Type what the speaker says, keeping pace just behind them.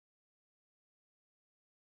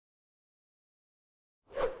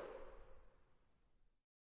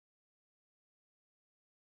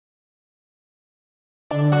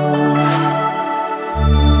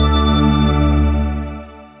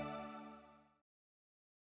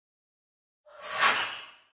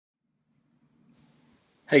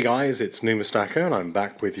Hey guys, it's Numastacker and I'm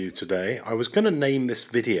back with you today. I was going to name this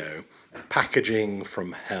video Packaging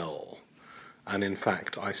from Hell, and in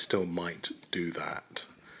fact I still might do that.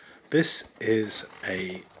 This is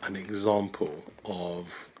an example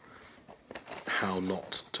of how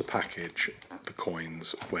not to package the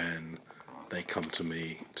coins when they come to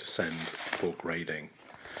me to send for grading.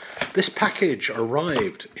 This package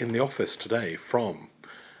arrived in the office today from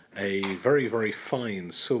a very, very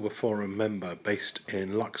fine Silver Forum member based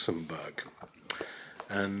in Luxembourg.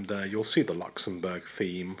 And you'll see the Luxembourg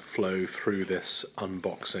theme flow through this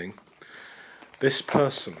unboxing. This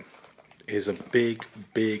person is a big,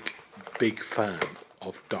 big, big fan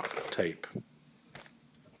of duct tape.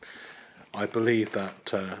 I believe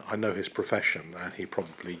that I know his profession and he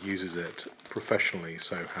probably uses it professionally,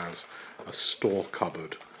 so has a store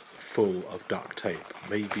cupboard full of duct tape,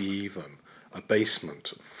 maybe even a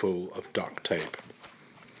basement full of duct tape.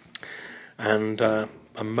 And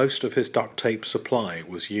most of his duct tape supply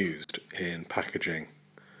was used in packaging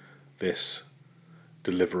this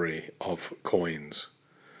delivery of coins.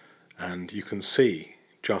 And you can see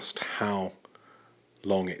just how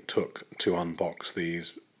long it took to unbox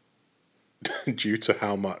these due to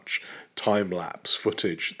how much time-lapse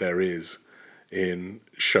footage there is in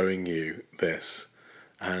showing you this.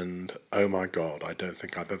 And oh my god, I don't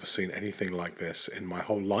think I've ever seen anything like this in my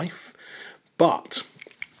whole life. But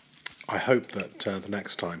I hope that the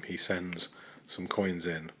next time he sends some coins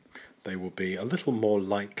in, they will be a little more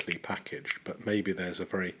lightly packaged, but maybe there's a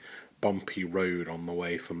very bumpy road on the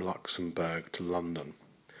way from Luxembourg to London.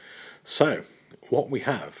 So what we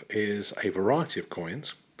have is a variety of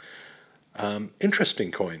coins,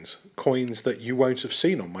 interesting coins, coins that you won't have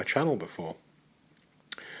seen on my channel before.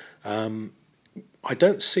 I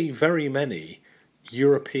don't see very many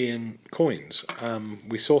European coins.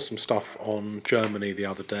 We saw some stuff on Germany the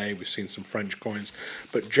other day, we've seen some French coins,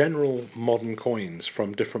 but general modern coins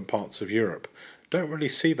from different parts of Europe, don't really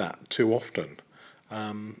see that too often.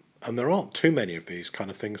 And there aren't too many of these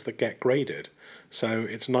kind of things that get graded, so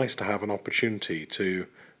it's nice to have an opportunity to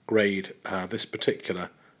grade this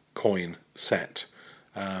particular coin set.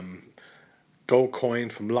 Gold coin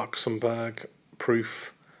from Luxembourg,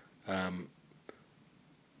 proof.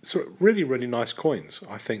 So really, really nice coins.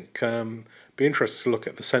 I think be interested to look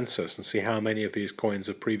at the census and see how many of these coins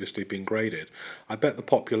have previously been graded. I bet the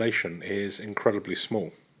population is incredibly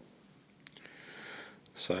small.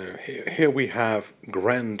 So here we have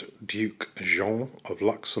Grand Duke Jean of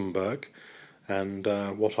Luxembourg, and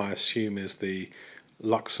what I assume is the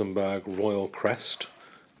Luxembourg Royal Crest.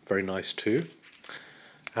 Very nice too.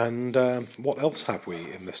 And what else have we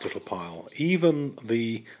in this little pile? Even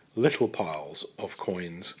the little piles of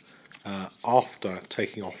coins after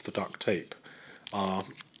taking off the duct tape are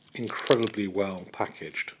incredibly well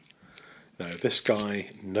packaged. Now, this guy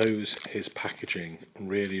knows his packaging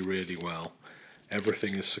really, really well.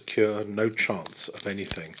 Everything is secure, no chance of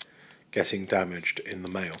anything getting damaged in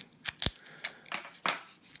the mail.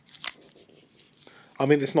 I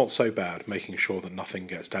mean, it's not so bad making sure that nothing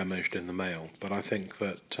gets damaged in the mail, but I think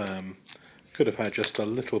that could have had just a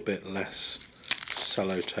little bit less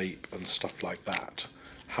sellotape and stuff like that.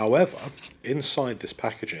 However, inside this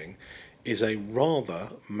packaging is a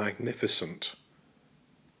rather magnificent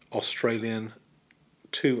Australian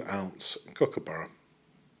 2-ounce kookaburra.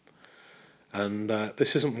 And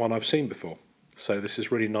this isn't one I've seen before, so this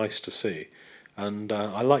is really nice to see. And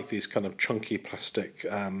I like these kind of chunky plastic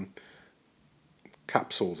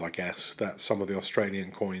capsules, I guess, that some of the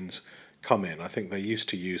Australian coins come in. I think they used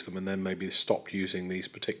to use them and then maybe stopped using these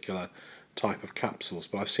particular type of capsules,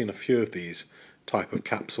 but I've seen a few of these type of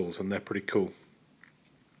capsules and they're pretty cool.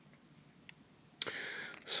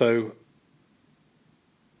 So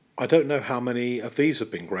I don't know how many of these have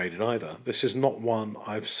been graded either. This is not one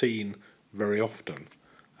I've seen very often,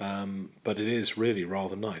 but it is really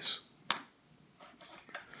rather nice.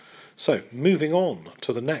 So moving on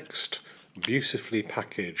to the next beautifully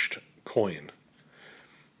packaged coin.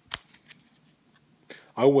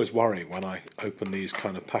 I always worry when I open these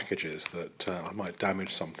kind of packages that I might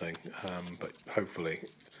damage something, but hopefully,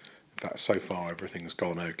 in fact so far everything's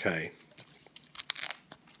gone okay.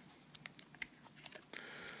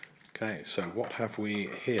 Okay, so what have we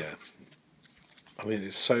here? I mean,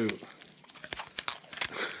 it's so...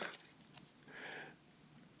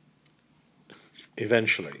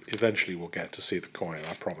 Eventually we'll get to see the coin,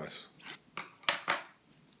 I promise.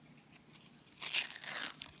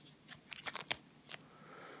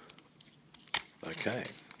 Okay.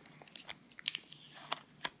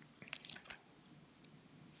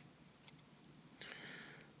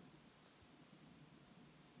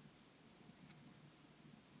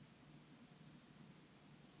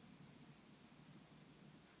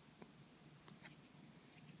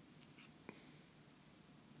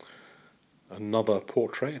 Another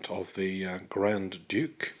portrait of the Grand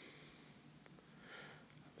Duke.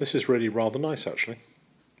 This is really rather nice actually.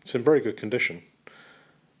 It's in very good condition.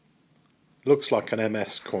 Looks like an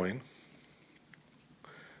MS coin.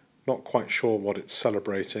 Not quite sure what it's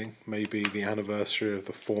celebrating. Maybe the anniversary of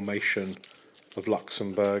the formation of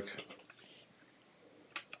Luxembourg.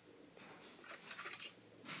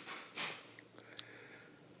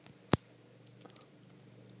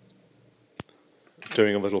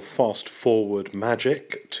 Doing a little fast forward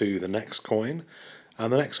magic to the next coin,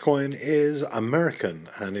 and the next coin is American,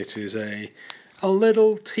 and it is a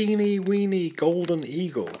little teeny weeny golden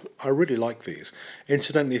eagle. I really like these.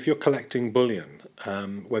 Incidentally, if you're collecting bullion,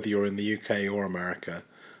 whether you're in the UK or America,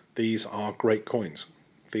 these are great coins.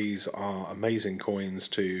 These are amazing coins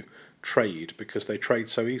to trade because they trade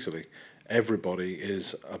so easily. Everybody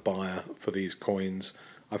is a buyer for these coins.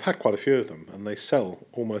 I've had quite a few of them, and they sell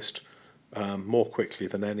almost more quickly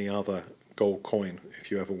than any other gold coin if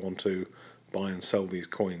you ever want to buy and sell these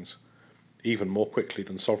coins. Even more quickly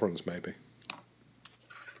than sovereigns maybe.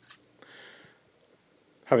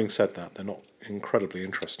 Having said that, they're not incredibly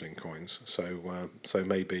interesting coins, so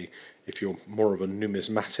maybe if you're more of a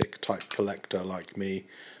numismatic type collector like me,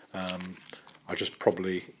 I just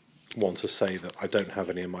probably want to say that I don't have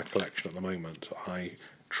any in my collection at the moment. I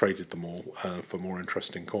traded them all for more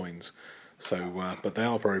interesting coins. So, but they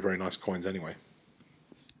are very, very nice coins anyway.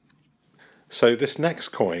 So this next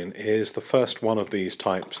coin is the first one of these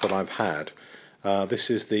types that I've had. This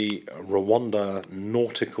is the Rwanda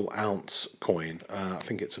nautical ounce coin. I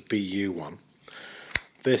think it's a BU one.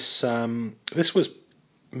 This was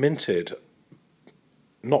minted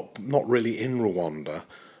not really in Rwanda,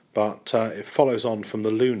 but it follows on from the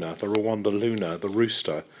Luna, the Rwanda Luna, the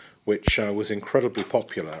rooster, which was incredibly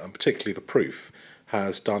popular, and particularly the proof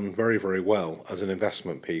has done very, very well as an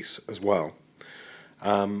investment piece as well.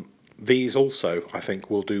 These also, I think,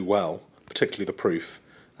 will do well, particularly the proof.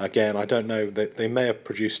 Again, I don't know, they may have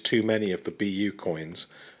produced too many of the BU coins,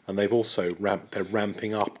 and they've also they're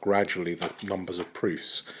ramping up gradually the numbers of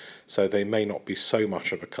proofs, so they may not be so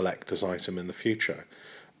much of a collector's item in the future.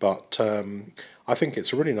 But I think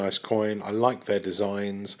it's a really nice coin. I like their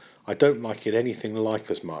designs. I don't like it anything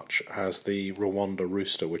like as much as the Rwanda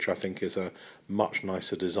Rooster, which I think is a much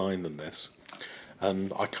nicer design than this.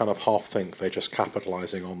 And I kind of half think they're just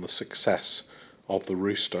capitalising on the success of the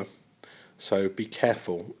Rooster. So be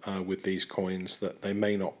careful with these coins, that they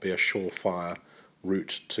may not be a surefire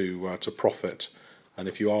route to profit. And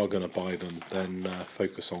if you are going to buy them, then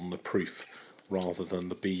focus on the proof rather than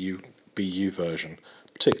the BU version.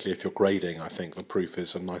 Particularly if you're grading, I think the proof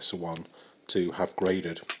is a nicer one to have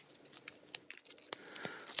graded.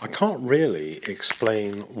 I can't really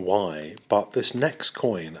explain why, but this next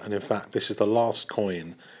coin, and in fact this is the last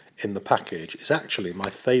coin in the package, is actually my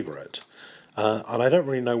favourite. And I don't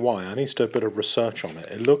really know why. I need to do a bit of research on it.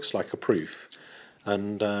 It looks like a proof,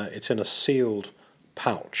 and it's in a sealed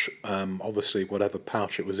pouch. Obviously whatever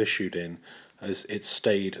pouch it was issued in, as it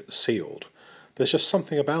stayed sealed. There's just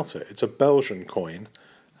something about it. It's a Belgian coin,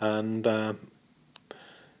 and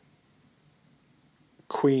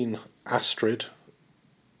Queen Astrid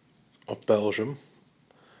of Belgium,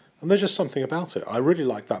 and there's just something about it. I really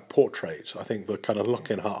like that portrait. I think the kind of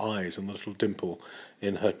look in her eyes and the little dimple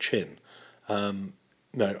in her chin. No,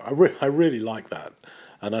 I really like that,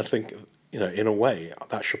 and I think, you know, in a way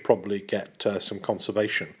that should probably get some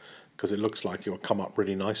conservation, because it looks like it will come up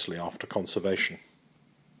really nicely after conservation.